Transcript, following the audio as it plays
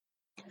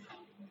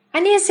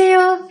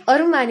안녕하세요.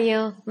 ഓർമ്മാനിയോ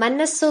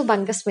മനസ്സോ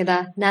ഭംഗസ്മിത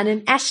നാനൻ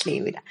Ashley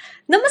വിട.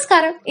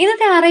 നമസ്കാരം.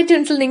 ഇന്നത്തെ ആർ ഐ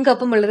ട്യൂൺസിൽ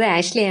നിങ്ങൾക്കൊപ്പം ഉള്ളത്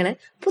ആഷ്ലിയാണ്.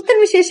 പുത്തൻ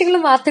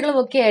വിശേഷങ്ങളും വാർത്തകളും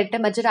ഒക്കെ ആയിട്ട്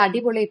മറ്റൊരു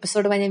അടിപൊളി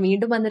എപ്പിസോഡുമായി ഞാൻ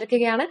വീണ്ടും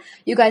വന്നിരിക്കുകയാണ്.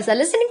 U guys are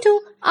listening to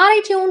R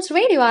I tunes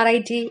radio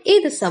RIT.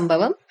 ഏത്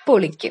സംഭവം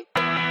പൊളിക്കും.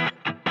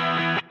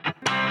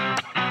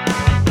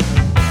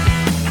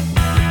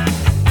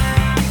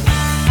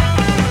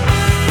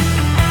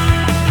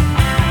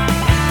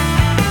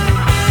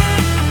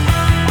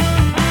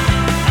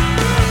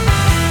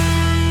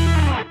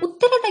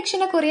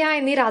 ദക്ഷിണ കൊറിയ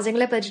എന്നീ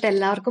രാജ്യങ്ങളെ പറ്റിയിട്ട്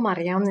എല്ലാവർക്കും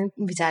അറിയാമെന്ന്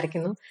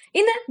വിചാരിക്കുന്നു.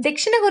 ഇന്ന്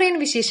ദക്ഷിണ കൊറിയൻ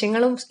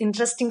വിശേഷങ്ങളും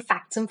ഇൻട്രസ്റ്റിംഗ്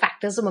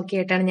ഫാക്ടേഴ്സും ഒക്കെ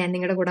ആയിട്ടാണ് ഞാൻ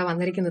നിങ്ങളുടെ കൂടെ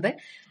വന്നിരിക്കുന്നത്.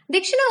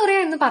 ദക്ഷിണ കൊറിയ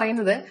എന്ന്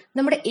പറയുന്നത്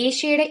നമ്മുടെ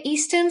ഏഷ്യയുടെ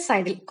ഈസ്റ്റേൺ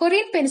സൈഡിൽ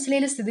കൊറിയൻ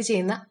പെനിൻസുലയിൽ സ്ഥിതി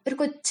ചെയ്യുന്ന ഒരു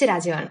കൊച്ചു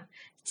രാജ്യമാണ്.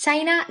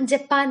 China,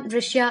 Japan,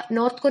 Russia,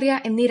 North Korea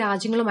എന്നീ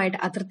രാജ്യങ്ങളുമായിട്ട്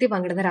അതിർത്തി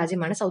പങ്കിടുന്ന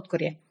രാജ്യമാണ് സൗത്ത്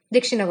കൊറിയ.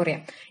 ദക്ഷിണ കൊറിയ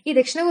ഈ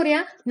ദക്ഷിണ കൊറിയ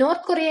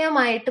നോർത്ത്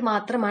കൊറിയയുമായിട്ട്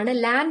മാത്രമാണ്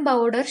ലാൻഡ്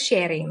ബോർഡർ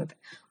ഷെയർ ചെയ്യുന്നത്.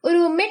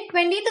 ഒരു മിഡ്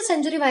 20th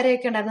സെഞ്ചുറി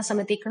വരെയൊക്കെ ഉണ്ടായിരുന്ന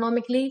സമയത്ത്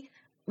ഇക്കണോമിക്കലി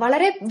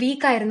വളരെ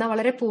വീക്ക് ആയിരുന്ന,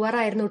 വളരെ പുവർ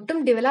ആയിരുന്നു, ഒട്ടും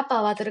ഡെവലപ്പ്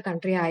ആവാത്തൊരു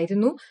കൺട്രി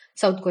ആയിരുന്നു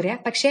സൗത്ത് കൊറിയ.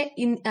 പക്ഷെ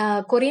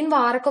കൊറിയൻ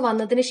വാറൊക്കെ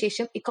വന്നതിന്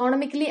ശേഷം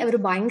ഇക്കോണമിക്കലി അവർ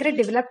ഭയങ്കര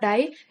ഡെവലപ്ഡ്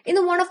ആയി.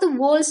 ഇന്ന് one of the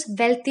worlds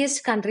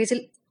wealthiest കൺട്രീസിൽ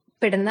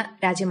പെടുന്ന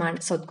രാജ്യമാണ്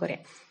സൗത്ത് കൊറിയ.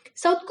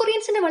 സൗത്ത്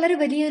കൊറിയൻസിന്റെ വളരെ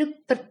വലിയൊരു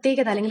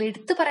പ്രത്യേകത അല്ലെങ്കിൽ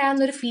എടുത്തു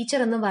പറയാവുന്ന ഒരു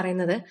ഫീച്ചർ എന്ന്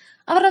പറയുന്നത്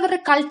അവരുടെ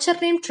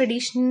കൾച്ചറിനെയും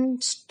ട്രഡീഷൻ,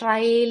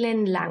 സ്റ്റൈൽ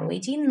ആൻഡ്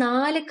ലാംഗ്വേജ്, ഈ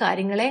 4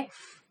 കാര്യങ്ങളെ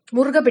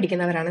മുറുകെ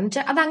പിടിക്കുന്നവരാണ്. എന്ന്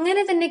വെച്ചാൽ അത്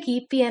അങ്ങനെ തന്നെ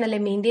കീപ്പ് ചെയ്യാൻ അല്ലെ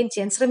മെയിൻറ്റെയിൻ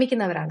ചെയ്യാൻ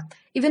ശ്രമിക്കുന്നവരാണ്.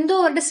 ഇവന്തോ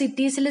അവരുടെ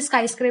സിറ്റീസിൽ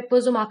സ്കൈ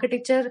സ്ക്രേപ്പേഴ്സും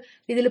ആർക്കിടെക്ചർ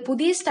ഇതിൽ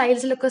പുതിയ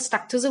സ്റ്റൈൽസിലൊക്കെ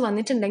സ്ട്രക്ചേഴ്സ്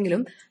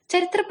വന്നിട്ടുണ്ടെങ്കിലും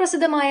ചരിത്ര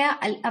പ്രസിദ്ധമായ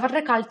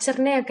അവരുടെ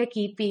കൾച്ചറിനെ ഒക്കെ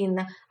കീപ്പ്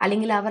ചെയ്യുന്ന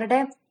അല്ലെങ്കിൽ അവരുടെ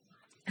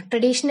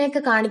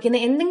ട്രഡീഷനെയൊക്കെ കാണിക്കുന്ന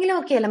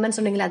എന്തെങ്കിലുമൊക്കെ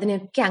എലമെന്റ്സ് ഉണ്ടെങ്കിൽ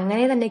അതിനെയൊക്കെ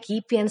അങ്ങനെ തന്നെ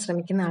കീപ്പ് ചെയ്യാൻ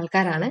ശ്രമിക്കുന്ന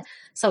ആൾക്കാരാണ്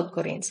സൗത്ത്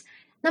കൊറിയൻസ്.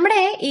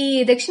 നമ്മുടെ ഈ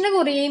ദക്ഷിണ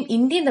കൊറിയയും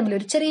ഇന്ത്യയും തമ്മിൽ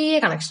ഒരു ചെറിയ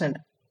കണക്ഷൻ ഉണ്ട്.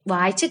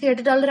 വായിച്ച്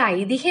കേട്ടിട്ടുള്ള ഒരു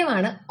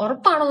ഐതിഹ്യമാണ്.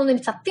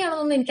 ഉറപ്പാണോന്നൊന്നും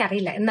സത്യമാണോന്നൊന്നും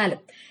എനിക്കറിയില്ല.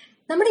 എന്നാലും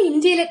നമ്മുടെ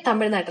ഇന്ത്യയിലെ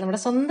തമിഴ്നാട്ടിൽ, നമ്മുടെ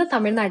സ്വന്തം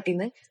തമിഴ്നാട്ടിൽ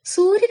നിന്ന്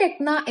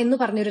സൂര്യരത്ന എന്ന്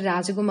പറഞ്ഞൊരു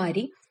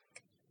രാജകുമാരി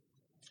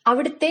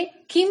അവിടുത്തെ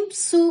കിം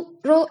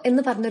സൂറോ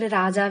എന്ന് പറഞ്ഞൊരു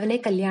രാജാവിനെ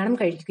കല്യാണം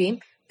കഴിക്കുകയും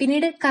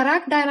പിന്നീട്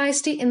കറാക്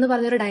ഡൈനാസ്റ്റി എന്ന്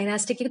പറഞ്ഞൊരു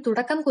ഡൈനാസ്റ്റിക്ക്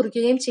തുടക്കം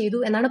കുറിക്കുകയും ചെയ്തു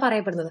എന്നാണ്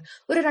പറയപ്പെടുന്നത്.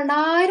 ഒരു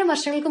 2000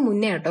 വർഷങ്ങൾക്ക്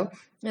മുന്നേ കേട്ടോ.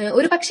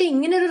 ഒരു പക്ഷെ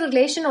ഇങ്ങനെ ഒരു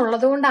റിലേഷൻ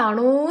ഉള്ളത്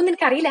കൊണ്ടാണോ എന്ന്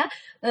എനിക്കറിയില്ല.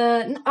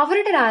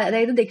 അവരുടെ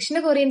അതായത് ദക്ഷിണ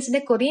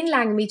കൊറിയൻസിന്റെ കൊറിയൻ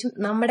ലാംഗ്വേജും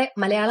നമ്മുടെ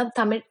മലയാളം,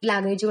 തമിഴ്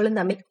ലാംഗ്വേജുകളും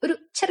തമ്മിൽ ഒരു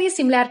ചെറിയ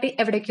സിമിലാരിറ്റി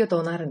എവിടേക്കോ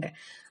തോന്നാറുണ്ട്.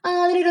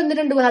 അതിനൊരു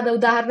 1-2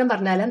 ഉദാഹരണം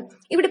പറഞ്ഞാല്,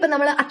 ഇവിടെ ഇപ്പൊ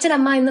നമ്മൾ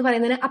അച്ഛനമ്മ എന്ന്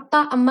പറയുന്നതിന് അപ്പ,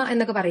 അമ്മ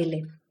എന്നൊക്കെ പറയില്ലേ,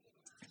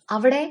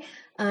 അവിടെ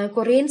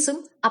കൊറിയൻസും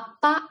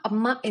അപ്പ,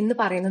 അമ്മ എന്ന്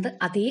പറയുന്നത്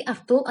അതേ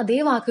അർത്ഥവും അതേ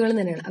വാക്കുകളും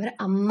തന്നെയാണ്. അവർ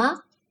അമ്മ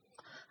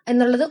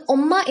എന്നുള്ളത്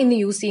ഒമ്മ എന്ന്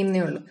യൂസ്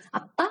ചെയ്യുന്നേ ഉള്ളൂ.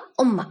 അപ്പ,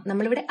 ഒമ്മ.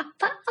 നമ്മളിവിടെ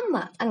അപ്പ, അമ്മ,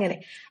 അങ്ങനെ.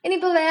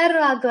 ഇനിയിപ്പോ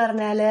വേറൊരു വാക്ക്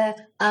പറഞ്ഞാല്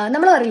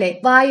നമ്മൾ പറയില്ലേ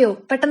വായോ,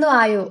 പെട്ടെന്ന്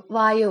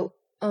വായോ,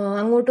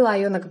 അങ്ങോട്ട്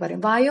വായോ എന്നൊക്കെ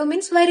പറയും. വായോ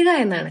മീൻസ് വരിക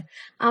എന്നാണ്.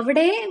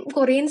 അവിടെ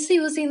കൊറിയൻസ്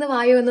യൂസ് ചെയ്യുന്ന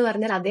വായോ എന്ന്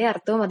പറഞ്ഞാൽ അതേ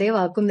അർത്ഥവും അതേ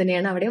വാക്കും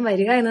തന്നെയാണ്. അവിടെയും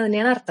വരിക എന്ന്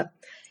തന്നെയാണ് അർത്ഥം.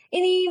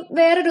 ഇനി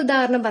വേറൊരു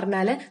ഉദാഹരണം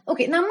പറഞ്ഞാല്,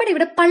 ഓക്കെ, നമ്മുടെ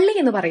ഇവിടെ പള്ളി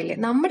എന്ന് പറയില്ലേ,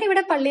 നമ്മുടെ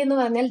ഇവിടെ പള്ളി എന്ന്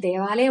പറഞ്ഞാൽ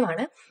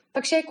ദേവാലയമാണ്.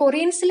 പക്ഷെ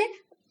കൊറിയൻസില്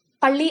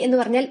പള്ളി എന്ന്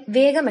പറഞ്ഞാൽ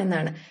വേഗം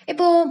എന്നാണ്.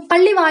 ഇപ്പോ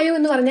പള്ളി വായു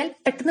എന്ന് പറഞ്ഞാൽ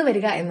പെട്ടെന്ന്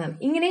വരിക എന്നാണ്.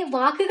 ഇങ്ങനെ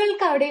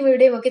വാക്കുകൾക്ക് അവിടെയും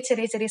ഇവിടെയും ഒക്കെ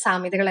ചെറിയ ചെറിയ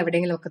സാമ്യതകൾ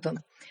എവിടെയെങ്കിലും ഒക്കെ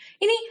തോന്നും.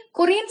 ഇനി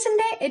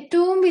കൊറിയൻസിന്റെ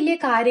ഏറ്റവും വലിയ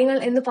കാര്യങ്ങൾ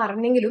എന്ന്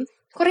പറഞ്ഞെങ്കിലും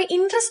കുറെ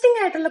ഇൻട്രസ്റ്റിംഗ്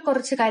ആയിട്ടുള്ള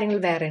കുറച്ച് കാര്യങ്ങൾ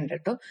വേറെ ഉണ്ട്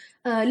കേട്ടോ.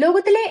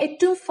 ലോകത്തിലെ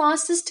ഏറ്റവും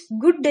ഫാസ്റ്റസ്റ്റ്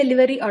ഗുഡ്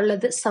ഡെലിവറി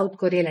ഉള്ളത് സൗത്ത്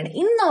കൊറിയയിലാണ്.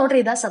 ഇന്ന് ഓർഡർ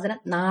ചെയ്താൽ സാധനം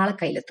നാളെ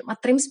കയ്യിലെത്തും.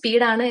 അത്രയും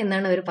സ്പീഡാണ്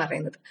എന്നാണ് അവർ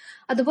പറയുന്നത്.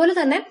 അതുപോലെ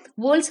തന്നെ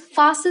worlds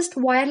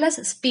fastest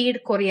wireless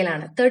speed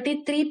കൊറിയയിലാണ്.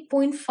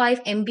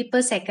 33.5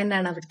 MB/s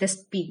ആണ് അവിടുത്തെ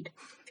സ്പീഡ്.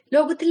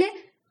 ലോകത്തിലെ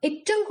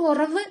ഏറ്റവും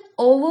കുറവ്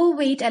ഓവർ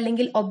വെയിറ്റ്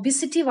അല്ലെങ്കിൽ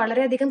ഒബിസിറ്റി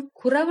വളരെയധികം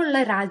കുറവുള്ള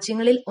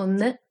രാജ്യങ്ങളിൽ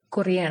ഒന്ന്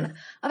കൊറിയയാണ്.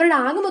 അവരുടെ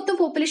ആകെ മൊത്തം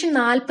പോപ്പുലേഷൻ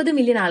 40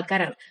 മില്യൺ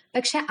ആൾക്കാരാണ്.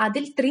 പക്ഷെ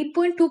അതിൽ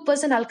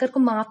 3.2%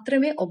 ആൾക്കാർക്ക്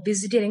മാത്രമേ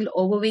ഒബിസിറ്റി അല്ലെങ്കിൽ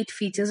ഓവർ വെയിറ്റ്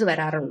ഫീച്ചേഴ്സ്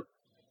വരാറുള്ളൂ.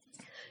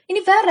 ഇനി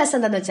വേറെ രസം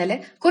എന്താന്ന് വെച്ചാല്,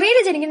 കൊറിയയിൽ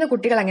ജനിക്കുന്ന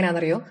കുട്ടികൾ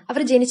എങ്ങനെയാണെന്നറിയോ,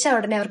 അവർ ജനിച്ച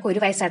ഉടനെ അവർക്ക്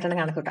 1 വയസ്സായിട്ടാണ്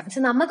കണക്ക് കൂട്ടുക.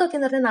 പക്ഷെ നമുക്കൊക്കെ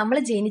എന്ന് പറഞ്ഞാൽ നമ്മൾ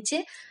ജനിച്ച്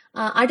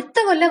അടുത്ത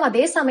കൊല്ലം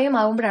അതേ സമയം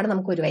ആവുമ്പോഴാണ്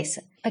നമുക്ക് 1 വയസ്സ്.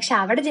 പക്ഷെ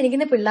അവിടെ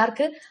ജനിക്കുന്ന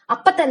പിള്ളേർക്ക്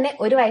അപ്പൊ തന്നെ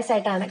 1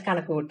 വയസ്സായിട്ടാണ്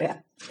കണക്ക് കൂട്ടുക.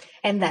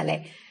 എന്താല്ലേ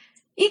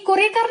ഈ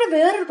കൊറിയക്കാരുടെ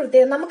വേറൊരു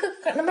പ്രത്യേകത,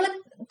 നമ്മള്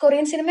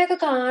കൊറിയൻ സിനിമയൊക്കെ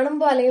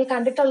കാണുമ്പോൾ അല്ലെങ്കിൽ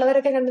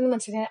കണ്ടിട്ടുള്ളവരൊക്കെ കണ്ടെന്ന്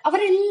മനസ്സിലായി,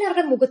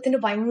 അവരെല്ലാവരുടെ മുഖത്തിന്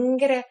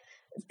ഭയങ്കര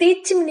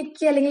തേച്ച്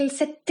മിനുക്കി അല്ലെങ്കിൽ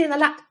സെറ്റ്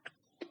നല്ല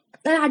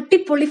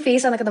അടിപൊളി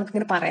ഫേസ് ആണെന്നൊക്കെ നമുക്ക്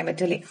ഇങ്ങനെ പറയാൻ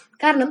പറ്റൂലേ.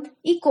 കാരണം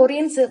ഈ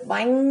കൊറിയൻസ്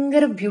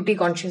ഭയങ്കര ബ്യൂട്ടി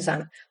കോൺഷ്യസ്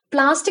ആണ്.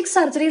 പ്ലാസ്റ്റിക്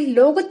സർജറിയിൽ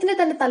ലോകത്തിന്റെ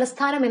തന്നെ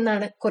തലസ്ഥാനം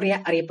എന്നാണ് കൊറിയ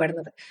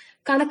അറിയപ്പെടുന്നത്.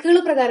 കണക്കുകൾ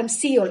പ്രകാരം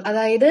സിയോൾ,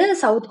 അതായത്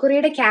സൗത്ത്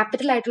കൊറിയയുടെ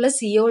ക്യാപിറ്റൽ ആയിട്ടുള്ള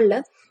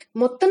സിയോളില്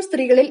മൊത്തം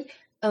സ്ത്രീകളിൽ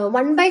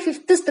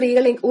 1/5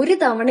 സ്ത്രീകൾ ഒരു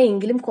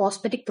തവണയെങ്കിലും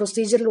കോസ്മെറ്റിക്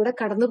പ്രൊസീജിയറിലൂടെ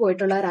കടന്നു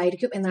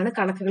പോയിട്ടുള്ളവരായിരിക്കും എന്നാണ്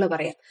കണക്കുകൾ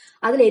പറയാം.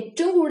 അതിൽ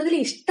ഏറ്റവും കൂടുതൽ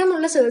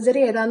ഇഷ്ടമുള്ള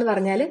സർജറി ഏതാന്ന്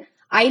പറഞ്ഞാൽ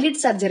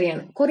ഐലിഡ്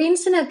സർജറിയാണ്.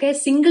 കൊറിയൻസിനൊക്കെ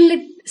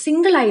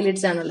സിംഗിൾ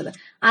ഐലിഡ്സ് ആണുള്ളത്.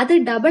 അത്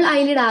ഡബിൾ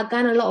ഐലിഡ്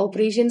ആക്കാനുള്ള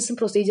ഓപ്പറേഷൻസും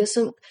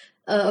പ്രൊസീജിയേഴ്സും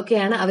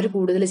ഒക്കെയാണ് അവർ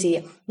കൂടുതൽ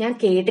ചെയ്യുക. ഞാൻ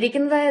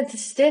കേട്ടിരിക്കുന്നത്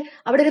വെച്ചിട്ട്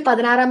അവിടെ ഒരു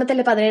 16ാമത്തെ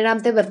അല്ലെ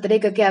 17ാമത്തെ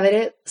ബർത്ത്ഡേക്കൊക്കെ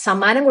അവര്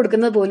സമ്മാനം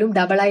കൊടുക്കുന്നത് പോലും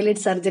ഡബിൾ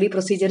ഐലിഡ് സർജറി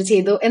പ്രൊസീജിയർ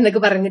ചെയ്തു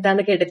എന്നൊക്കെ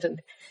പറഞ്ഞിട്ടാണ്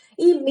കേട്ടിട്ടുണ്ട്.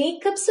 ഈ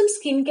മേക്കപ്സും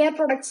സ്കിൻ കെയർ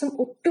പ്രൊഡക്ട്സും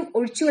ഒട്ടും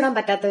ഒഴിച്ചുവിടാൻ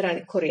പറ്റാത്തവരാണ്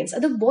കൊറിയൻസ്.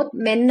 അത് ബോത്ത്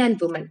മെൻ ആൻഡ്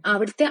വുമൻ.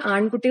 അവിടുത്തെ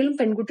ആൺകുട്ടികളും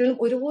പെൺകുട്ടികളും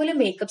ഒരുപോലെ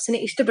മേക്കപ്സിനെ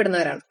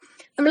ഇഷ്ടപ്പെടുന്നവരാണ്.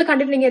 നമ്മൾ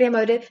കണ്ടിട്ടുണ്ടെങ്കിൽ അറിയാം,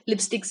 അവര്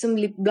ലിപ്സ്റ്റിക്സും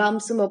ലിപ്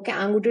ബാംസും ഒക്കെ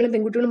ആൺകുട്ടികളും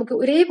പെൺകുട്ടികളും ഒക്കെ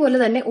ഒരേപോലെ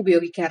തന്നെ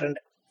ഉപയോഗിക്കാറുണ്ട്.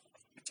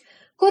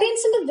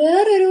 കൊറിയൻസിന്റെ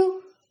വേറൊരു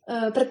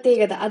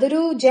പ്രത്യേകത, അതൊരു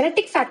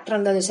ജനറ്റിക് ഫാക്ടർ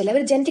എന്താന്ന് വെച്ചാൽ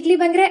അവർ ജനറ്റിക്കലി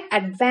ഭയങ്കര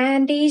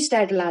അഡ്വാൻറ്റേജ്ഡ്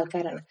ആയിട്ടുള്ള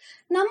ആൾക്കാരാണ്.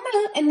 നമ്മൾ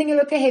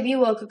എന്തെങ്കിലുമൊക്കെ ഹെവി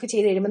വർക്ക് ഒക്കെ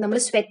ചെയ്ത് കഴിയുമ്പോൾ നമ്മൾ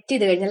സ്വെറ്റ്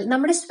ചെയ്ത് കഴിഞ്ഞാൽ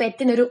നമ്മുടെ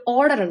സ്വെറ്റിന് ഒരു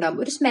ഓർഡർ ഉണ്ടാവും,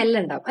 ഒരു സ്മെൽ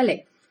ഉണ്ടാവും അല്ലെ.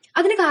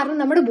 അതിന് കാരണം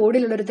നമ്മുടെ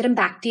ബോഡിയിലുള്ള ഒരു തരം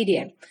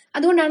ബാക്ടീരിയയാണ്.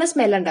 അതുകൊണ്ടാണ്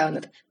സ്മെൽ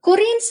ഉണ്ടാവുന്നത്.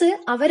 കൊറിയൻസ്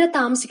അവരെ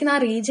താമസിക്കുന്ന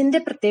ആ റീജിയന്റെ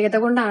പ്രത്യേകത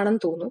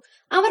കൊണ്ടാണെന്ന് തോന്നുന്നു,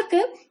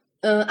 അവർക്ക്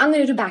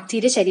അങ്ങനെ ഒരു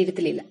ബാക്ടീരിയ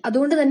ശരീരത്തിലില്ല.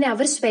 അതുകൊണ്ട് തന്നെ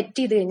അവർ സ്വെറ്റ്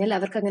ചെയ്ത് കഴിഞ്ഞാൽ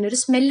അവർക്ക് അങ്ങനെ ഒരു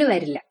സ്മെല്ല്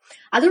വരില്ല.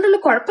 അതുകൊണ്ടുള്ള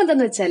കുഴപ്പം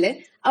എന്താന്ന് വെച്ചാൽ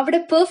അവിടെ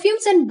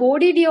പെർഫ്യൂംസ് ആൻഡ്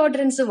ബോഡി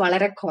ഡിയോഡറൻസ്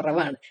വളരെ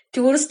കുറവാണ്.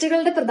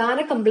 ടൂറിസ്റ്റുകളുടെ പ്രധാന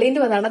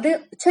കംപ്ലൈന്റ് അതാണ്. അത്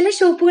ചില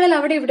ഷോപ്പുകളിൽ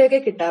അവിടെ ഇവിടെയൊക്കെ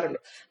കിട്ടാറുള്ളൂ.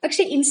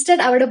 പക്ഷെ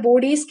ഇൻസ്റ്റഡ് അവിടെ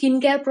ബോഡി സ്കിൻ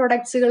കെയർ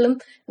പ്രോഡക്ട്സുകളും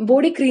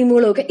ബോഡി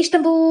ക്രീമുകളും ഒക്കെ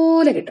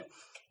ഇഷ്ടംപോലെ കിട്ടും.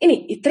 ഇനി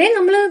ഇത്രയും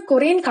നമ്മൾ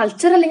കൊറിയൻ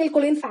കൾച്ചർ അല്ലെങ്കിൽ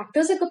കൊറിയൻ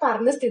ഫാക്ടേഴ്സ് ഒക്കെ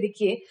പറഞ്ഞ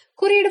സ്ഥിതിക്ക്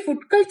കൊറിയയുടെ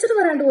ഫുഡ് കൾച്ചർ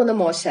പറയാണ്ട് പോകുന്ന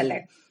മോശമല്ലേ?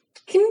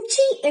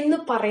 കിംചി എന്ന്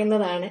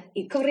പറയുന്നതാണ്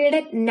ഈ കൊറിയയുടെ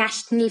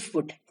നാഷണൽ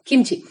ഫുഡ്.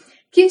 കിംചി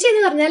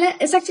എന്ന് പറഞ്ഞാൽ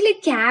ഇറ്റ്സ് ആക്ച്വലി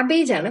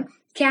ക്യാബേജ് ആണ്.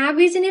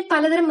 ക്യാബേജിനെ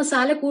പലതരം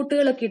മസാല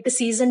കൂട്ടുകളൊക്കെ ഇട്ട്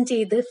സീസൺ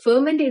ചെയ്ത്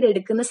ഫെർമെന്റ് ചെയ്ത്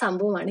എടുക്കുന്ന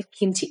സംഭവമാണ്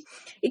കിംചി.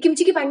 ഈ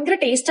കിംചിക്ക് ഭയങ്കര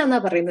ടേസ്റ്റ് ആണെന്നാ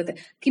പറയുന്നത്.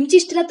 കിംചി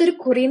ഇഷ്ടമില്ലാത്തൊരു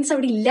കൊറിയൻസ്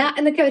അവിടെ ഇല്ല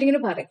എന്നൊക്കെ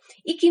അവരിങ്ങനെ പറയും.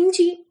 ഈ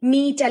കിംചി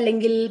മീറ്റ്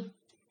അല്ലെങ്കിൽ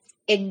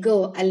എഗ്ഗോ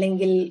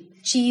അല്ലെങ്കിൽ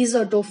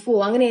ചീസോ ടോഫോ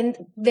അങ്ങനെ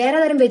വേറെ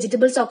തരം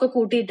വെജിറ്റബിൾസോ ഒക്കെ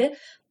കൂട്ടിയിട്ട്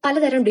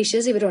പലതരം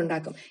ഡിഷസ് ഇവർ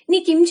ഉണ്ടാക്കും. ഇനി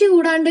കിംചി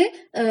കൂടാണ്ട്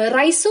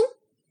റൈസും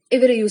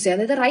ഇവർ യൂസ് ചെയ്യുക.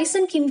 അതായത് റൈസ്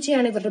ആൻഡ്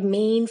കിംചിയാണ് ഇവരുടെ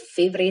മെയിൻ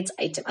ഫേവറേറ്റ്സ്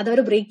ഐറ്റം. അത് അവർ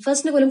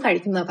ബ്രേക്ക്ഫാസ്റ്റിന് പോലും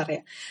കഴിക്കുന്ന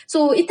പറയാം. സോ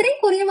ഇത്രയും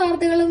കൊറിയൻ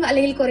വാർത്തകളും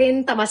അല്ലെങ്കിൽ കൊറിയൻ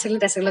തമാശകളും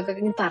രസങ്ങളൊക്കെ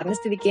ഇങ്ങനെ പറഞ്ഞ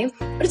സ്ഥിതിക്ക്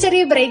ഒരു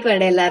ചെറിയ ബ്രേക്ക്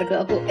വേണ്ട എല്ലാവർക്കും.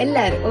 അപ്പോൾ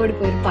എല്ലാവരും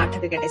ഓടിപ്പോയി ഒരു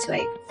പാട്ടൊക്കെ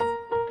കേട്ടേച്ചുമായി.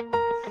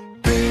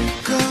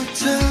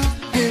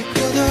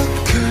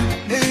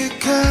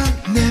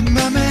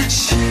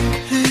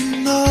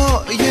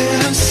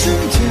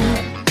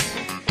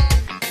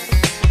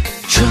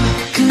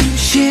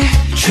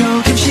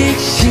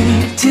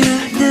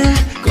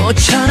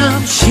 꽃처럼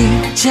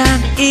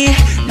심장이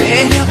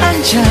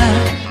내려앉아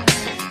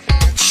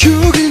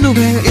죽일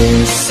놈의 이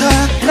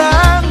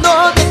사랑 너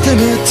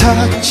때문에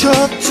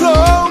다쳐도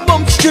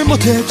멈추질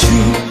못해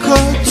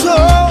죽어도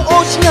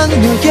오직 나는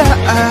너야.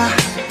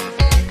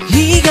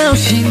 네가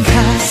오신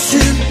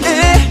가슴에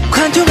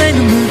관통할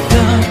눈물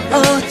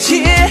떠오지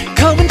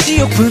검은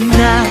지옥뿐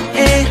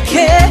나에게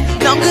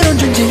넌 그런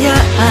존재야.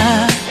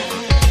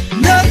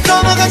 난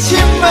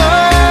떠나가지마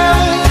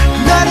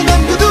나를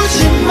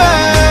남겨두지마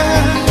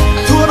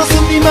돌아서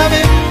네 맘의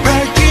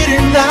발길을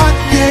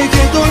나에게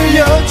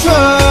돌려줘.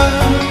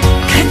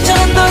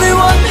 간절한 너를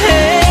원해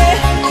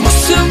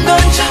무슨 건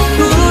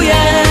전부야.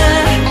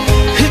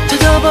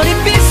 흩어져버린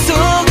빛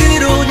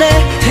속으로 날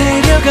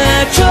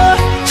데려가줘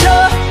저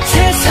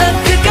세상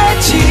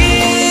끝까지.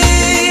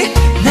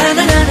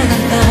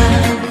 나나나나나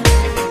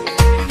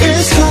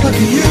It's gonna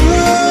be you.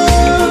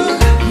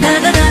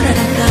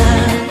 나나나나나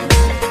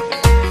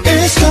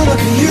It's gonna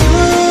be you.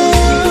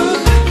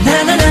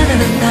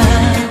 나나나나나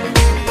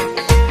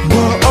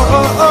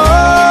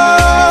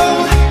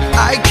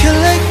I can't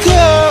let go.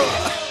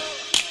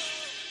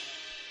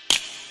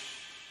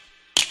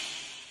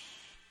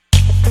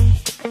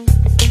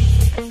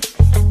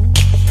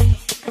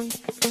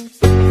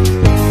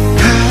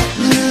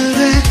 하늘에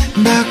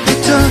막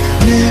붙어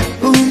내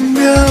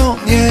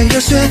운명의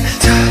열쇠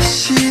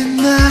다시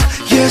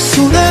나의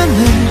손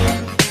안에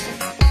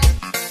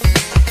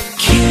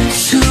긴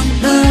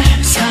숨을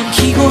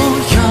삼키고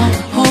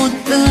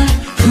영혼을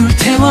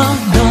불태워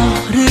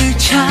너를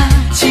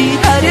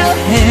차지하려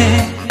해.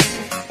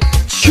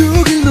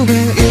 죽일 놈의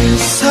이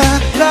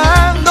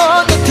사랑 너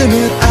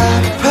때문에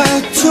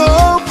아파도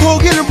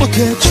포기를 못해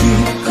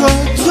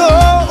죽어도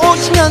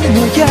오직 나는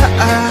너야.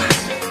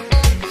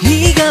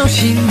 네가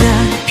오신 날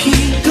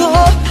피도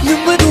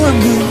눈물도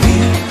없는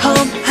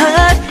위험한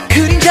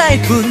그림자일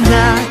뿐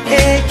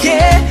나에게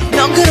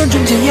넌 그런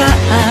존재야.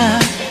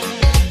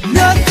 난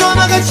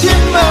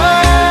떠나가지마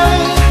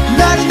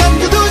나를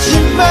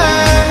남겨두지마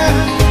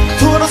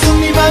돌아서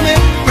네 맘의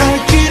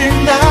발길을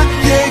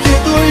나에게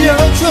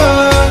돌려줘.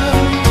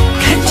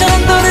 간절한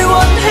너를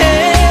원해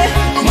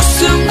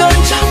무슨 건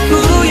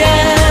전부야.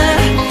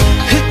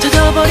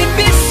 흩어져버린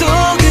빛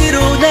속으로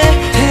날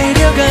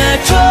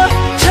데려가줘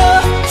저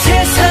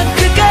세상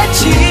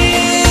끝까지.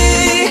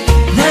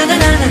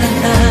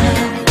 나나나나나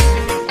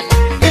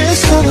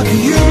It's gonna be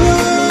you.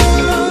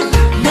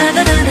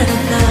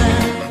 나나나나나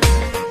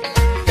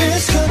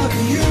It's gonna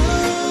be you.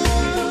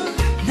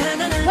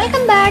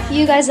 Welcome back.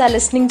 You guys are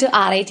listening to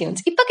RI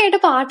tunes. ഇപ്പൊ കേട്ട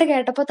പാട്ട്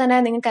കേട്ടപ്പോൾ തന്നെ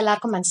നിങ്ങൾക്ക്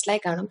എല്ലാവർക്കും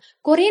മനസ്സിലായി കാണും,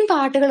 കൊറിയൻ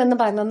പാട്ടുകൾ എന്ന്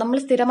പറയുന്നത് നമ്മൾ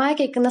സ്ഥിരമായി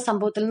കേൾക്കുന്ന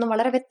സംഭവത്തിൽ നിന്നും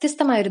വളരെ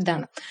വ്യത്യസ്തമായ ഒരു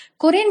ഇതാണ്.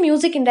 കൊറിയൻ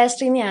മ്യൂസിക്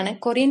ഇൻഡസ്ട്രിനെയാണ്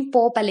കൊറിയൻ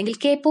പോപ്പ് അല്ലെങ്കിൽ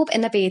കെ പോപ്പ്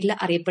എന്ന പേരിൽ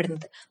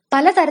അറിയപ്പെടുന്നത്.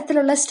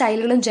 പലതരത്തിലുള്ള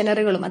സ്റ്റൈലുകളും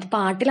ജനറുകളും, അത്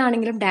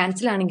പാട്ടിലാണെങ്കിലും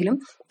ഡാൻസിലാണെങ്കിലും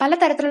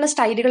പലതരത്തിലുള്ള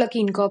സ്റ്റൈലുകളൊക്കെ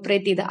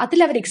ഇൻകോപ്പറേറ്റ് ചെയ്ത് അതിൽ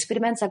അവർ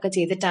എക്സ്പെരിമെന്റ്സ് ഒക്കെ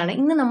ചെയ്തിട്ടാണ്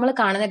ഇന്ന് നമ്മൾ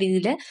കാണുന്ന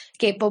രീതിയിൽ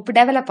കെ പോപ്പ്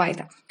ഡെവലപ്പ്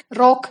ആയത്.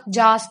 Rock,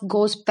 jazz,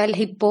 gospel,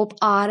 hip hop,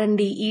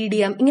 R&B,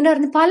 EDM ഇങ്ങനെ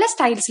പറഞ്ഞ പല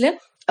സ്റ്റൈൽസിൽ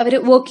അവർ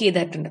വർക്ക്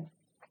ചെയ്തിട്ടുണ്ട്.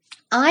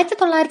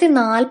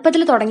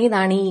 1940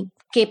 തുടങ്ങിയതാണ് ഈ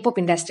K-pop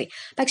ഇൻഡസ്ട്രി.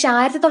 പക്ഷെ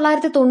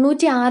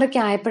 1996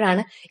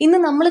 ആയപ്പോഴാണ് ഇന്ന്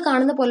നമ്മൾ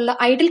കാണുന്ന പോലുള്ള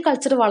ഐഡൽ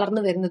കൾച്ചർ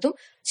വളർന്നു വരുന്നതും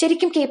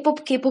ശരിക്കും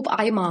K-pop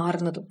ആയി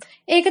മാറുന്നതും.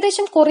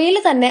 ഏകദേശം കൊറിയയിൽ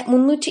തന്നെ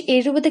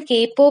 370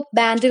 K-pop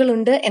ബാൻഡുകൾ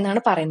ഉണ്ട്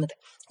എന്നാണ് പറയുന്നത്.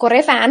 കുറെ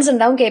ഫാൻസ്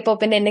ഉണ്ടാവും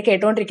K-popന്റെ എന്നെ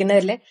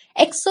കേട്ടുകൊണ്ടിരിക്കുന്നവരില്.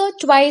 EXO,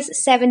 Twice,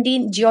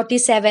 17,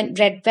 GOT7,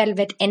 Red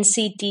Velvet,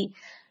 NCT,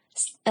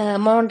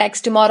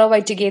 Monsta X, Tomorrow by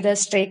Together,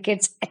 Stray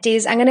Kids,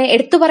 Ateez, അങ്ങനെ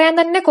എടുത്തു പറയാൻ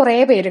തന്നെ കുറെ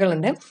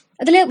പേരുകളുണ്ട്.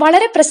 അതിൽ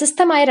വളരെ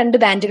പ്രശസ്തമായ 2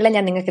 ബാൻഡുകളെ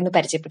ഞാൻ നിങ്ങൾക്ക് ഇന്ന്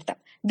പരിചയപ്പെടുത്താം.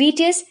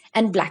 BTS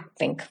and Black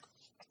Pink.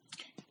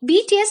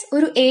 BTS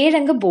ഒരു 7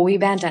 അംഗ ബോയ്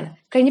ബാൻഡാണ്.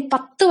 കഴിഞ്ഞ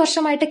 10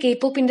 വർഷമായിട്ട്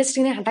K-pop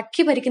ഇൻഡസ്ട്രീനെ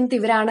അടക്കി ഭരിക്കുന്നത്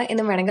ഇവരാണ്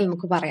എന്ന് വേണമെങ്കിൽ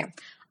നമുക്ക് പറയാം.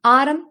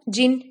 RM,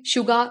 Jin,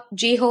 Suga,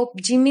 J-Hope,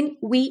 Jimin,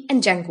 V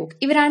and Jungkook,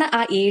 ഇവരാണ്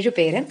ആ 7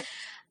 പേര്.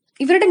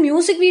 ഇവരുടെ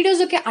മ്യൂസിക്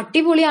വീഡിയോസ് ഒക്കെ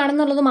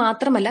അടിപൊളിയാണെന്നുള്ളത്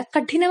മാത്രമല്ല,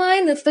 കഠിനമായ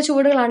നൃത്ത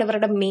ചുവടുകളാണ്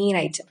ഇവരുടെ മെയിൻ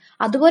ഐറ്റം.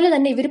 അതുപോലെ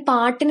തന്നെ ഇവർ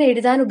പാട്ടിനെ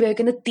എഴുതാൻ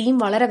ഉപയോഗിക്കുന്ന തീം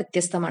വളരെ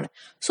വ്യത്യസ്തമാണ്.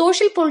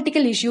 സോഷ്യൽ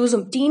പൊളിറ്റിക്കൽ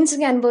ഇഷ്യൂസും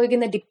ടീൻസിന്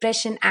അനുഭവിക്കുന്ന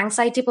ഡിപ്രഷൻ,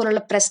 ആങ്സൈറ്റി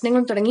പോലുള്ള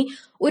പ്രശ്നങ്ങളും തുടങ്ങി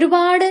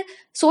ഒരുപാട്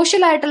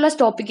സോഷ്യൽ ആയിട്ടുള്ള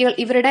ടോപ്പിക്കുകൾ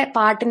ഇവരുടെ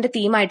പാട്ടിന്റെ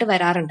തീമായിട്ട്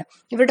വരാറുണ്ട്.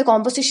 ഇവരുടെ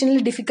കോമ്പോസിഷനിൽ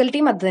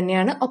ഡിഫിക്കൽട്ടിയും അത്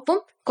തന്നെയാണ്, ഒപ്പം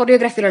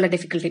കൊറിയോഗ്രാഫിയിലുള്ള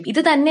ഡിഫിക്കൽട്ടിയും.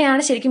 ഇത്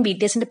തന്നെയാണ് ശരിക്കും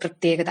BTSന്റെ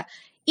പ്രത്യേകത.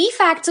 ഈ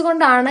ഫാക്ട്സ്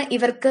കൊണ്ടാണ്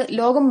ഇവർക്ക്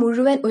ലോകം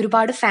മുഴുവൻ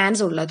ഒരുപാട്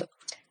ഫാൻസ് ഉള്ളത്.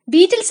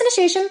 ബീറ്റിൽസിന്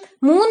ശേഷം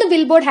 3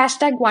 ബിൽബോർഡ്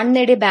 #1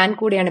 നേടിയ ബാൻഡ്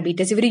കൂടിയാണ്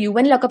BTS. ഇവർ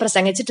UN-ലൊക്കെ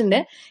പ്രസംഗിച്ചിട്ടുണ്ട്.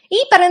 ഈ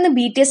പറയുന്ന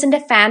BTSന്റെ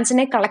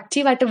ഫാൻസിനെ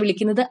കളക്റ്റീവായിട്ട്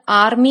വിളിക്കുന്നത്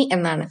ആർമി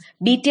എന്നാണ്.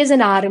 BTS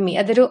ആൻഡ് ആർമി,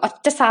 അതൊരു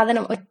ഒറ്റ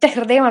സാധനം, ഒറ്റ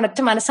ഹൃദയമാണ്,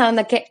 ഒറ്റ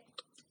മനസ്സാണെന്നൊക്കെ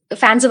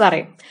ഫാൻസ്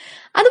പറയും.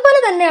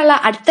 അതുപോലെ തന്നെയുള്ള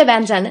അടുത്ത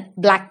ബാൻഡാണ്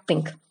ബ്ലാക്ക്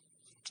പിങ്ക്.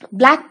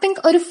 ബ്ലാക്ക്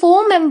പിങ്ക് ഒരു 4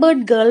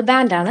 മെമ്പേർഡ് ഗേൾ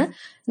ബാൻഡാണ്.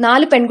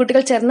 4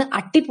 പെൺകുട്ടികൾ ചേർന്ന്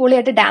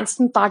അടിപൊളിയായിട്ട്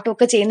ഡാൻസും പാട്ടും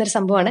ഒക്കെ ചെയ്യുന്ന ഒരു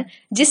സംഭവമാണ്.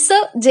 Jisoo,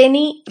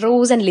 Jennie,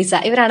 Rose and Lisa,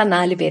 ഇവരാണ്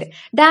 4 പേര്.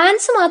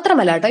 ഡാൻസ്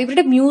മാത്രമല്ല കേട്ടോ,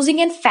 ഇവരുടെ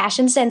മ്യൂസിക് ആൻഡ്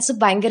ഫാഷൻ സെൻസ്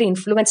ഭയങ്കര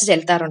ഇൻഫ്ലുവൻസ്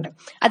ചെലുത്താറുണ്ട്.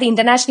 അത്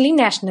ഇന്റർനാഷണലിയും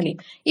നാഷണലിയും.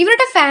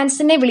 ഇവരുടെ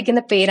ഫാൻസിനെ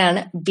വിളിക്കുന്ന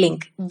പേരാണ്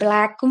ബ്ലിങ്ക്.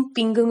 ബ്ലാക്കും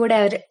പിങ്കും കൂടെ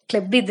അവർ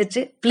ക്ലബ്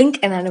ചെയ്തിട്ട് ബ്ലിങ്ക്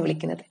എന്നാണ്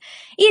വിളിക്കുന്നത്.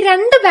 ഈ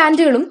 2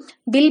 ബാൻഡുകളും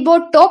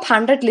ബിൽബോർഡ് ടോപ്പ്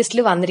 100 ലിസ്റ്റിൽ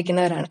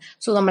വന്നിരിക്കുന്നവരാണ്.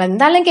 സോ നമ്മൾ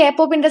എന്തായാലും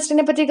K-pop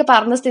ഇൻഡസ്ട്രീനെ പറ്റിയൊക്കെ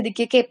പറഞ്ഞ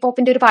സ്ഥിതിക്ക്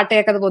K-popന്റെ ഒരു പാട്ട്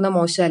കേൾക്കാതെ പോകുന്ന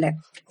മോശമല്ലേ.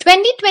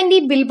 2020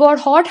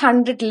 ബിൽബോർഡ് ഹോട്ട്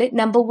 100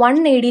 നമ്പർ 1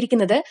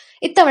 നേടിയിരിക്കുന്നത്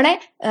ഇത്തവണ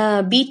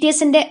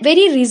BTSന്റെ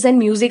വെരി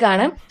റീസെന്റ് മ്യൂസിക്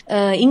ആണ്.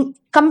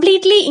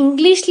 കംപ്ലീറ്റ്ലി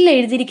ഇംഗ്ലീഷിൽ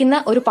എഴുതിയിരിക്കുന്ന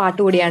ഒരു പാട്ട്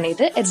കൂടിയാണ്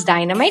ഇത്. It's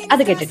dynamite.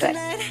 അത് കേട്ടിട്ട്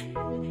വരാം.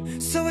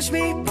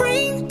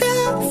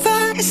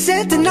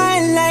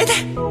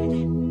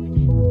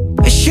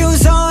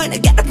 Shoes on,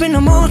 get up in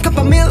the morning, cup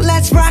of milk,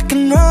 let's rock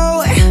and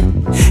roll.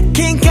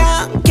 Kink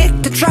out, kick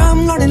the drum,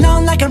 rolling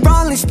on like a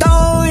rolling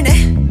stone.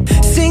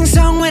 Sing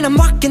song when I'm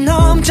walking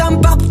home,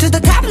 jump up to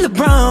the top of the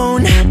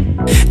brown.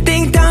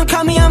 Ding dong,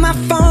 call me on my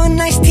phone,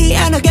 nice tea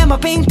and I'll get my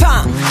ping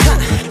pong.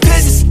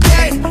 This is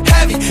dead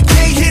heavy,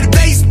 can't hit the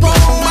bass,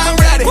 boom, I'm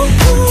ready.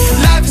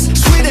 Life is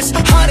sweet as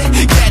honey,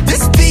 yeah,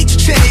 this beach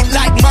chain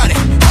like money.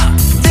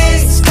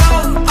 This go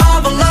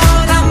all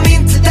alone, I'm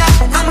into that,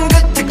 I'm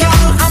good to go,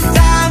 I'm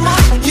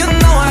diamond. You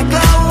know I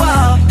glow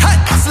up. Hey,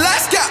 so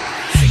let's go.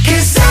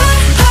 'Cause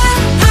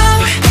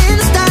I'm in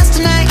the stars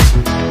tonight.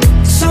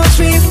 So watch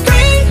me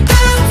bring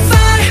the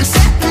fire and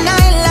set the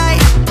night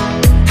light.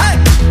 Hey,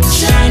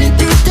 shining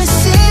through the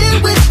city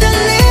with a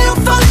little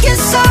funky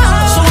soul.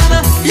 So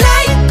I'ma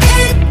light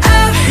it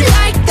up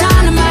like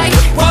dynamite.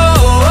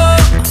 Whoa.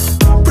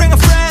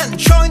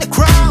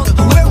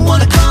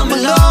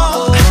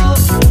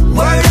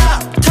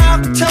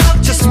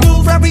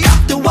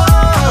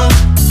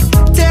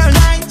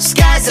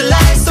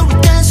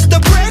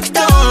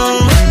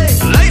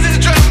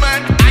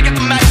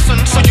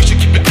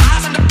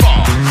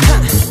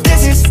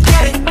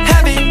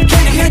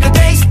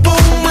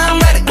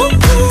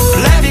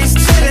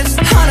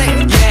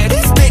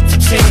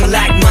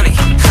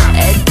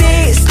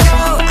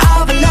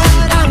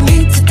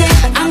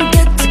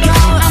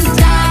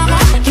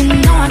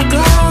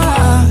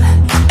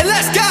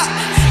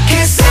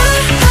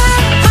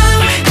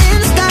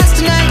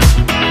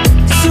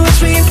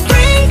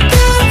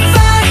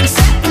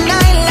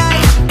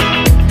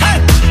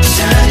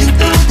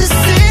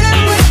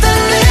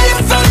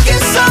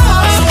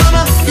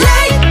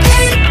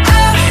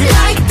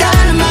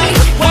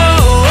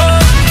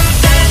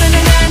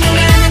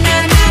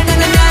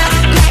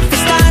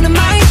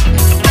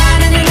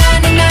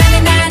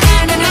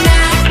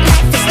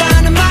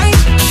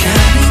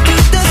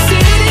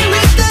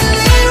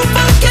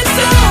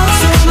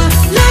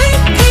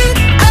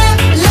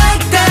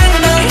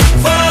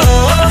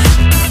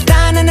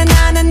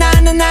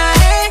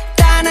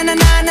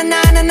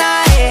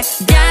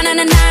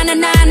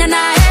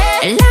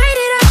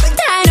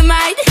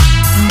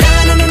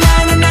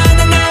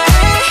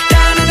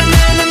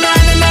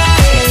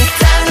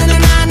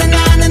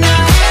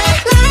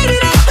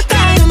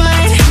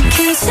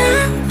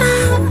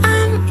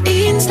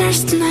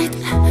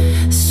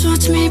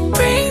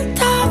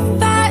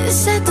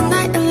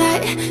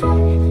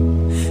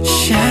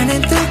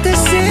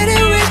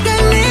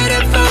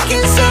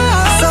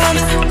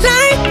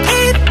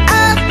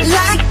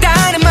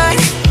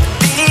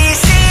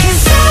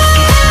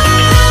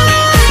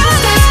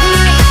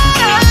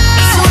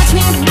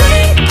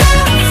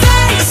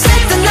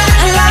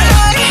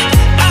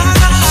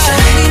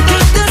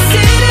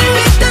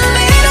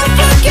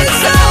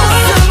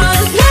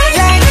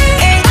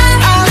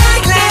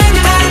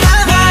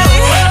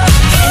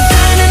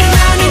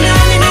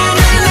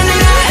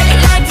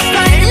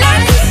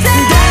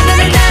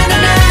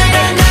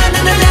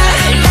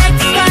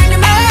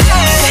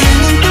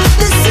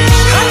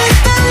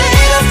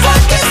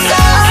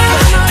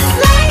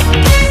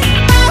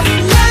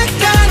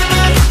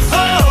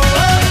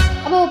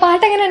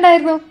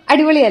 ഉണ്ടായിരുന്നു?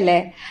 അടിപൊളിയല്ലേ?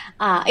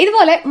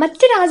 ഇതുപോലെ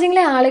മറ്റു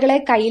രാജ്യങ്ങളെ ആളുകളെ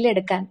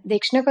കയ്യിലെടുക്കാൻ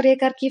ദക്ഷിണ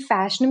കൊറിയക്കാർക്ക് ഈ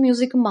ഫാഷനും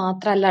മ്യൂസിക്കും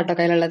മാത്രമല്ല കേട്ടോ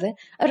കയ്യിലുള്ളത്.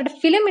 അവരുടെ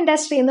ഫിലിം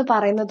ഇൻഡസ്ട്രി എന്ന്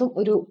പറയുന്നതും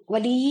ഒരു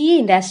വലിയ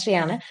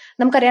ഇൻഡസ്ട്രിയാണ്.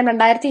 നമുക്കറിയാം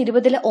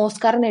 2020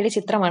 ഓസ്കാർ നേടിയ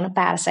ചിത്രമാണ്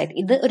പാരസൈറ്റ്.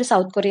 ഇത് ഒരു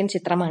സൗത്ത് കൊറിയൻ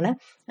ചിത്രമാണ്.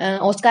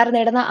 ഓസ്കാർ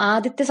നേടുന്ന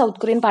ആദ്യത്തെ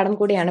സൗത്ത് കൊറിയൻ പടം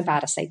കൂടിയാണ്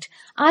പാരസൈറ്റ്.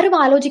 ആരും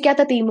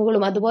ആലോചിക്കാത്ത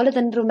തീമുകളും അതുപോലെ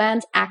തന്നെ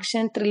റൊമാൻസ്,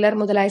 ആക്ഷൻ, ത്രില്ലർ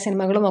മുതലായ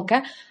സിനിമകളും ഒക്കെ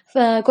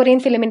കൊറിയൻ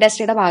ഫിലിം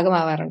ഇൻഡസ്ട്രിയുടെ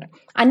ഭാഗമാവാറുണ്ട്.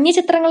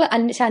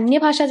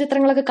 അന്യഭാഷാ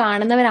ചിത്രങ്ങളൊക്കെ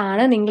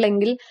കാണുന്നവരാണ്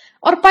നിങ്ങളെങ്കിൽ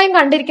ഉറപ്പായും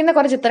കണ്ടിരിക്കുന്ന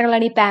കുറെ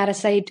ചിത്രങ്ങളാണ് ഈ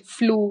Parasite,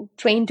 Flu,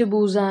 Train to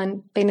Busan,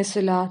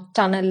 Peninsula,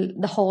 Tunnel,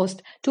 the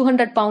Host,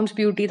 200 Pounds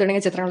Beauty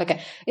തുടങ്ങിയ ചിത്രങ്ങളൊക്കെ.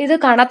 ഇത്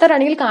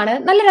കാണാത്തവരാണെങ്കിൽ കാണുക.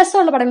 നല്ല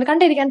രസമുള്ള പടങ്ങൾ,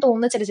 കണ്ടിരിക്കാൻ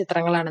തോന്നുന്ന ചില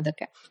ചിത്രങ്ങളാണ്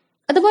ഇതൊക്കെ.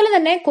 അതുപോലെ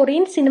തന്നെ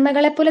കൊറിയൻ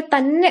സിനിമകളെ പോലെ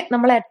തന്നെ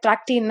നമ്മളെ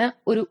അട്രാക്ട് ചെയ്യുന്ന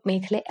ഒരു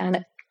മേഖലയാണ്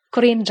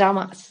കൊറിയൻ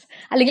ഡ്രാമാസ്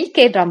അല്ലെങ്കിൽ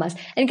കെ ഡ്രാമാസ്.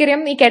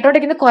 എനിക്കറിയാം ഈ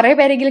കേട്ടോണ്ടിരിക്കുന്ന കുറെ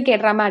പേരെങ്കിലും കെ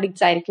ഡ്രാമ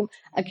അഡിക്ട്സ് ആയിരിക്കും,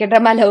 കെ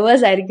ഡ്രാമ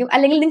ലവേഴ്സ് ആയിരിക്കും,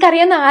 അല്ലെങ്കിൽ നിങ്ങൾക്ക്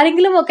അറിയാവുന്ന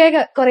ആരെങ്കിലും ഒക്കെ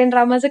കൊറിയൻ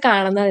ഡ്രാമാസ്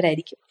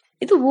കാണുന്നവരായിരിക്കും.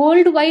 ഇത്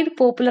വേൾഡ് വൈഡ്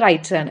പോപ്പുലർ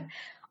ആയിട്സ് ആണ്.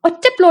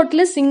 ഒറ്റ പ്ലോട്ടിൽ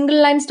സിംഗിൾ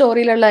ലൈൻ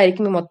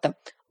സ്റ്റോറിയിലുള്ളതായിരിക്കും മൊത്തം.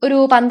 ഒരു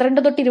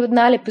 12 തൊട്ട്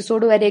 24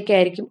 എപ്പിസോഡ് വരെയൊക്കെ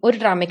ആയിരിക്കും ഒരു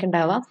ഡ്രാമയ്ക്ക്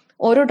ഉണ്ടാവുക.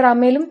 ഓരോ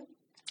ഡ്രാമയിലും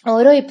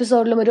ഓരോ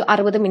എപ്പിസോഡിലും ഒരു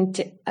 60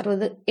 മിനിറ്റ്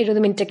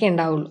 60-70 മിനിറ്റ് ഒക്കെ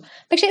ഉണ്ടാവുള്ളൂ.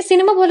 പക്ഷെ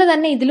സിനിമ പോലെ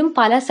തന്നെ ഇതിലും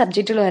പല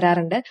സബ്ജക്റ്റുകൾ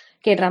വരാറുണ്ട്.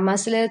 കെ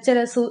ഡ്രാമാസിൽ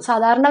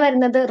സാധാരണ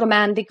വരുന്നത്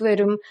റൊമാൻറ്റിക്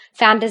വരും,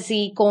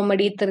 ഫാന്റസി,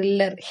 കോമഡി,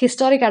 ത്രില്ലർ,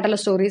 ഹിസ്റ്റോറിക് ആയിട്ടുള്ള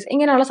സ്റ്റോറീസ്,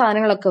 ഇങ്ങനെയുള്ള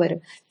സാധനങ്ങളൊക്കെ വരും.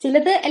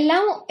 ചിലത്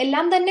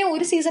എല്ലാം തന്നെ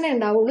ഒരു സീസണേ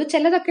ഉണ്ടാവുള്ളൂ,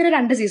 ചിലതൊക്കെ ഒരു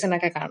 2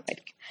 സീസണൊക്കെ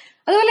കാണുമായിരിക്കും.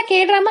 അതുപോലെ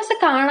കെ ഡ്രാമാസ്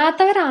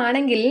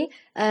കാണാത്തവരാണെങ്കിൽ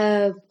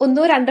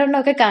 1-2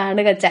 ഒക്കെ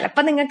കാണുക.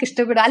 ചിലപ്പോൾ നിങ്ങൾക്ക്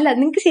ഇഷ്ടപ്പെടുക, അല്ല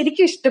നിങ്ങൾക്ക്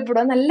ശരിക്കും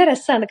ഇഷ്ടപ്പെടുക, നല്ല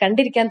രസമാണ്,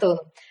 കണ്ടിരിക്കാൻ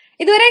തോന്നും.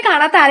 ഇതുവരെ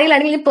കാണാത്ത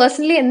ആരെങ്കിലാണെങ്കിൽ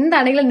പേഴ്സണലി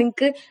എന്താണെങ്കിലും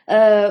നിങ്ങൾക്ക്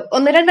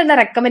 1-2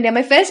 റെക്കമെൻഡ് ചെയ്യാം.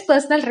 My first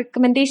personal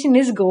recommendation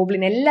is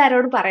Goblin.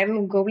 എല്ലാവരോടും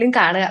പറയുന്നു ഗോബ്ലിൻ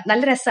കാണുക,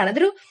 നല്ല രസമാണ്.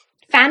 അതൊരു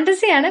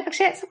ഫാന്റസിയാണ്,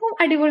 പക്ഷെ സംഭവം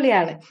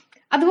അടിപൊളിയാണ്.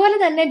 അതുപോലെ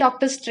തന്നെ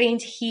doctor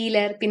strange,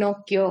 healer,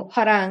 Pinocchio,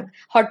 Hwarang,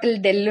 hotel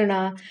Del Luna,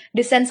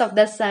 descendants of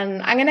the sun,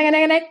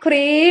 അങ്ങനെ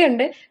കുറേ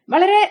ഉണ്ട്.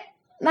 വളരെ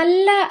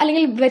നല്ല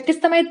അല്ലെങ്കിൽ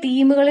വ്യത്യസ്തമായ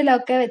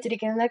തീമുകളിലൊക്കെ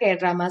വെച്ചിരിക്കുന്ന കെ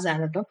ഡ്രാമാസ്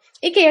ആണ് കേട്ടോ.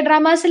 ഈ കെ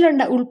ഡ്രാമാസിൽ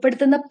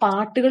ഉൾപ്പെടുത്തുന്ന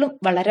പാട്ടുകളും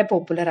വളരെ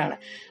പോപ്പുലർ ആണ്.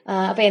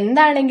 അപ്പൊ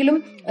എന്താണെങ്കിലും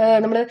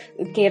നമ്മൾ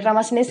കെ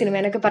ഡ്രാമാസിന്റെ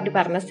സിനിമേനൊക്കെ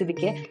പറഞ്ഞ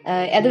സ്ഥിതിക്ക്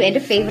അത്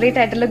എന്റെ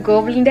ഫേവറേറ്റ് ആയിട്ടുള്ള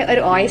ഗോബ്ലിന്റെ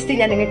ഒരു OST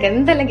ഞാൻ നിങ്ങൾക്ക്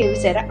എന്തെല്ലാം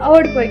കേൾപ്പിച്ചു തരാം.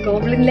 അവിടെ പോയി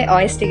ഗോബ്ലിന്റെ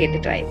OST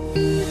കേട്ടിട്ടായി.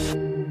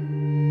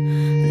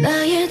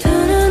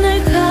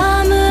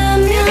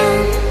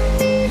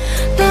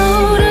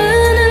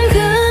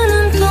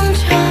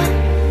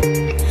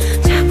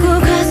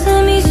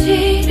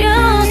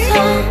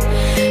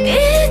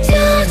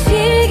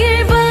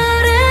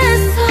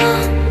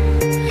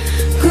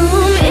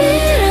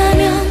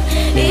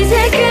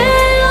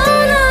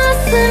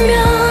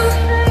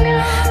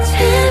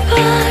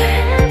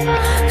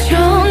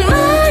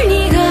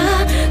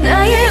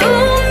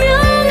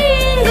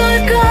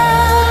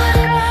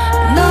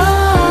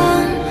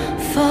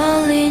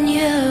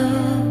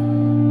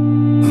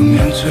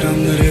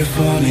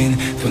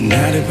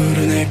 나를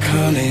부르네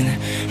calling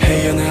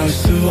헤어나올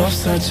수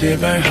없어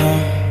제발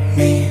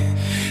homie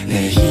내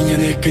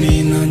인연의 끈이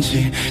넌지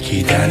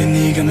기다린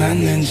네가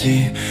맞는지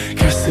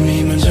가슴이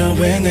먼저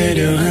왜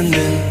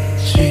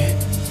내려앉는지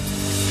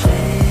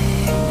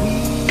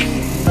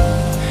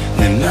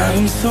내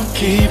마음속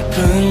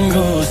깊은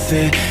곳에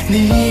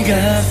네가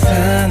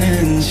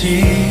사는지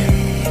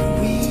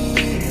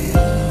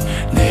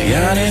내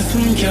안에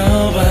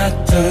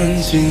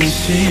숨겨왔던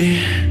진실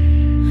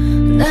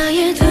나의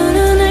두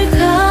눈을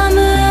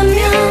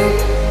감으면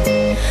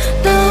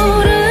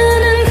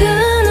떠오르는 그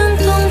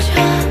눈동자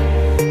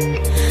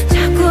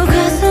자꾸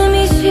가슴이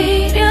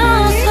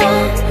시려서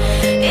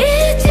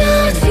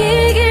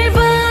잊혀지길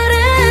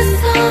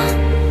바랬어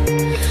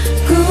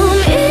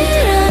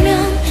꿈이라면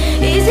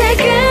이제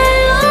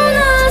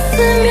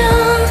깨어났으면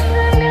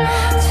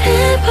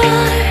제발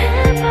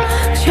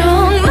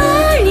정말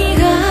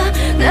네가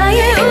나의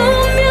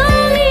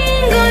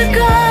운명인 걸까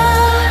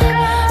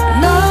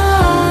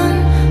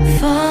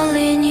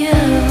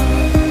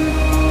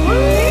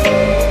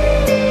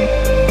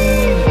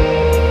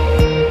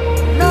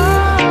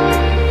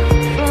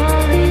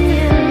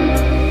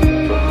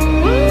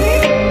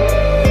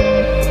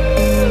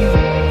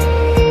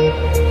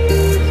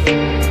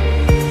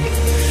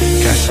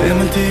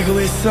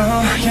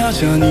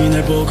여전히 날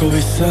보고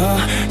있어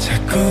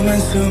자꾸만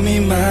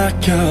숨이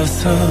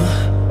막혀서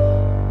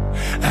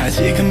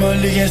아직은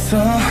멀리에서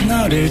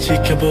너를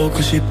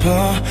지켜보고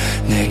싶어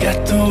내가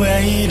또 왜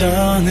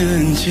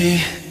이러는지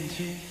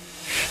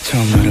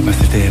처음 너를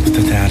봤을 때부터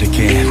다르게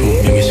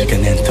운명의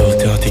시간엔 또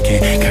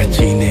더디게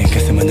갈지 내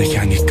가슴은 널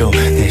향했고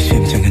내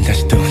심장은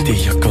다시 또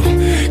뛰었고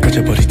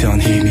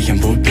꺼져버리던 희미한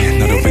불빛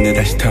너로 인해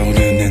다시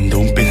타오르는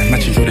눈빛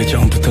마치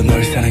오래전부터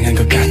널 사랑한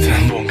것 같아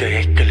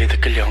뭔가에 끌리다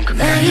끌려온 것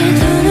같아 나의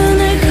두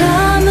눈을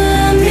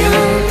감으면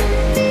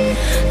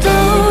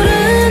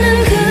떠오르는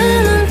그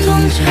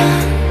눈동자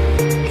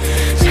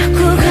자꾸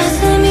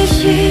가슴이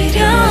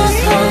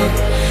시려서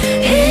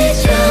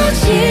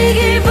잊혀지길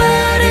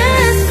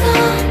바랬어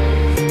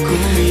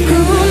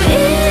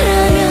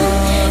꿈이라면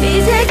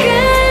이제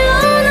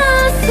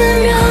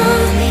깨어났으면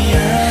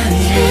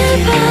제발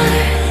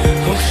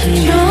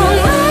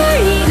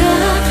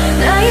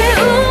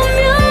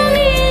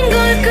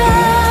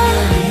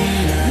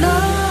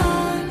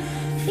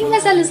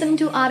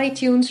to RI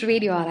Tunes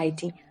Radio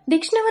RIT.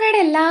 ദക്ഷിണ കൊറിയയുടെ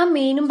എല്ലാ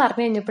മെയിനും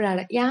പറഞ്ഞു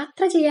കഴിഞ്ഞപ്പോഴാണ്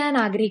യാത്ര ചെയ്യാൻ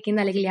ആഗ്രഹിക്കുന്ന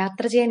അല്ലെങ്കിൽ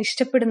യാത്ര ചെയ്യാൻ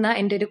ഇഷ്ടപ്പെടുന്ന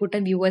എൻ്റെ ഒരു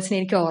കൂട്ടം വ്യൂവേഴ്സിനെ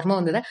എനിക്ക് ഓർമ്മ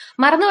വന്നത്.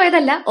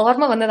 മറന്നുപോയതല്ല,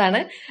 ഓർമ്മ വന്നതാണ്.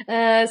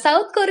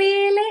 സൗത്ത്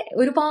കൊറിയയിലെ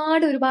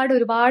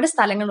ഒരുപാട്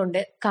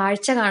സ്ഥലങ്ങളുണ്ട്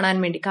കാഴ്ച കാണാൻ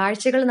വേണ്ടി.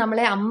 കാഴ്ചകൾ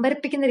നമ്മളെ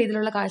അമ്പരപ്പിക്കുന്ന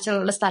രീതിയിലുള്ള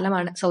കാഴ്ചകളുള്ള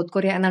സ്ഥലമാണ് സൗത്ത്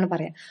കൊറിയ എന്നാണ്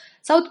പറയാം.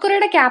 സൗത്ത്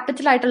കൊറിയയുടെ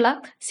ക്യാപിറ്റൽ ആയിട്ടുള്ള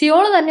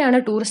സിയോൾ തന്നെയാണ്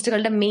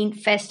ടൂറിസ്റ്റുകളുടെ മെയിൻ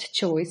ഫസ്റ്റ്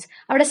ചോയ്സ്.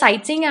 അവിടെ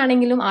സൈറ്റ് സീയിങ്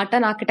ആണെങ്കിലും ആർട്ട്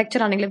ആൻഡ്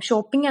ആർക്കിടെക്ചർ ആണെങ്കിലും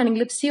ഷോപ്പിംഗ്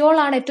ആണെങ്കിലും സിയോൾ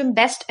ആണ് ഏറ്റവും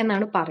ബെസ്റ്റ്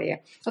എന്നാണ് പറയുക.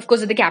 ഓഫ്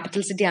കോഴ്സ് ഇത്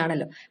ക്യാപിറ്റൽ സിറ്റി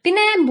ആണല്ലോ.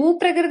 പിന്നെ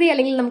ഭൂപ്രകൃതി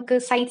അല്ലെങ്കിൽ നമുക്ക്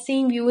സൈറ്റ്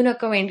സീയിങ്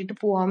വ്യൂവിനൊക്കെ വേണ്ടിയിട്ട്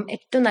പോവാം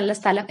ഏറ്റവും നല്ല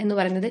സ്ഥലം എന്ന്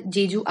പറയുന്നത്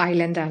ജെജു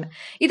ഐലൻഡ് ആണ്.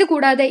 ഇത്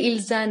കൂടാതെ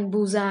ഇൽസാൻ,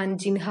 ബുസാൻ,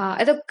 ജിൻഹ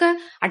ഇതൊക്കെ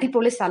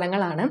അടിപൊളി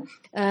സ്ഥലങ്ങളാണ്.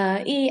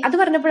 അത്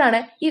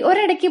പറഞ്ഞപ്പോഴാണ് ഈ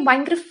ഒരിടയ്ക്ക്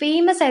ഭയങ്കര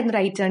ഫേമസ് ആയിരുന്ന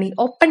ഒരു ഐറ്റാണ് ഈ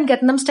ഓപ്പൺ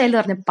ഗത്നം സ്റ്റൈൽ എന്ന്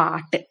പറഞ്ഞ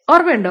പാട്ട്.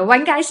 ഓർമ്മയുണ്ടോ?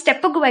 ഭയങ്കര ആ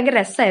സ്റ്റെപ്പൊക്കെ ഭയങ്കര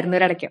രസമായിരുന്നു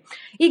ഒരിടയ്ക്ക്.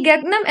 ഈ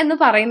ഗഗ്നം എന്ന്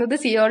പറയുന്നത്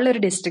സിയോളിലെ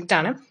ഒരു ഡിസ്ട്രിക്റ്റ്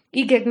ആണ്.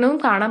 ഈ ഗഗ്നവും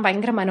കാണാൻ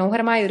ഭയങ്കര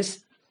മനോഹരമായ ഒരു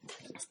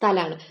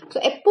സ്ഥലമാണ്. സോ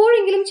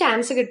എപ്പോഴെങ്കിലും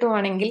ചാൻസ്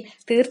കിട്ടുവാണെങ്കിൽ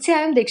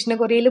തീർച്ചയായും ദക്ഷിണ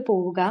കൊറിയയിൽ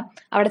പോവുക.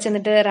 അവിടെ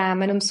ചെന്നിട്ട്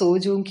റാമനും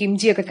സോജുവും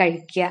കിംജിയും ഒക്കെ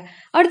കഴിക്കുക.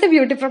 അവിടുത്തെ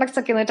ബ്യൂട്ടി പ്രൊഡക്ട്സ്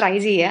ഒക്കെ ഒന്ന് ട്രൈ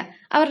ചെയ്യുക.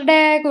 അവരുടെ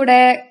കൂടെ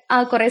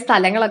കുറെ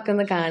സ്ഥലങ്ങളൊക്കെ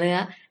ഒന്ന് കാണുക.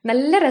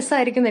 നല്ല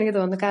രസമായിരിക്കും എന്ന് എനിക്ക്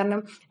തോന്നുന്നു.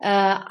 കാരണം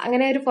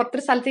അങ്ങനെ ഒരു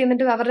പുറത്തൊരു സ്ഥലത്ത്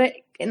ചെന്നിട്ട് അവരുടെ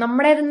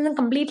നമ്മുടെ നിന്ന്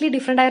കംപ്ലീറ്റ്ലി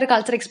ഡിഫറെന്റ് ആയ ഒരു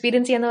കൾച്ചർ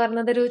എക്സ്പീരിയൻസ് ചെയ്യാന്ന്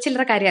പറയുന്നത് ഒരു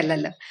ചില്ലറ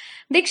കാര്യമല്ലല്ലോ.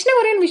 ദക്ഷിണ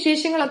കൊറിയൻ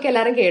വിശേഷങ്ങളൊക്കെ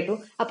എല്ലാവരും കേട്ടു.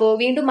 അപ്പോൾ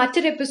വീണ്ടും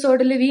മറ്റൊരു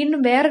എപ്പിസോഡിൽ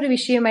വീണ്ടും വേറൊരു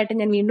വിഷയമായിട്ട്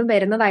ഞാൻ വീണ്ടും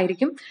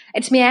വരുന്നതായിരിക്കും.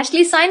 It's me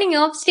Ashley signing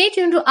off. Stay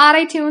tune to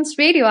RI Tunes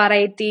Radio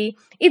RIT.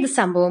 ഇത്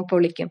സംഭവം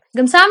പൊളിക്കും.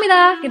 ഗംസാമിത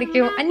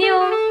ഇരിക്കും. അന്യോ.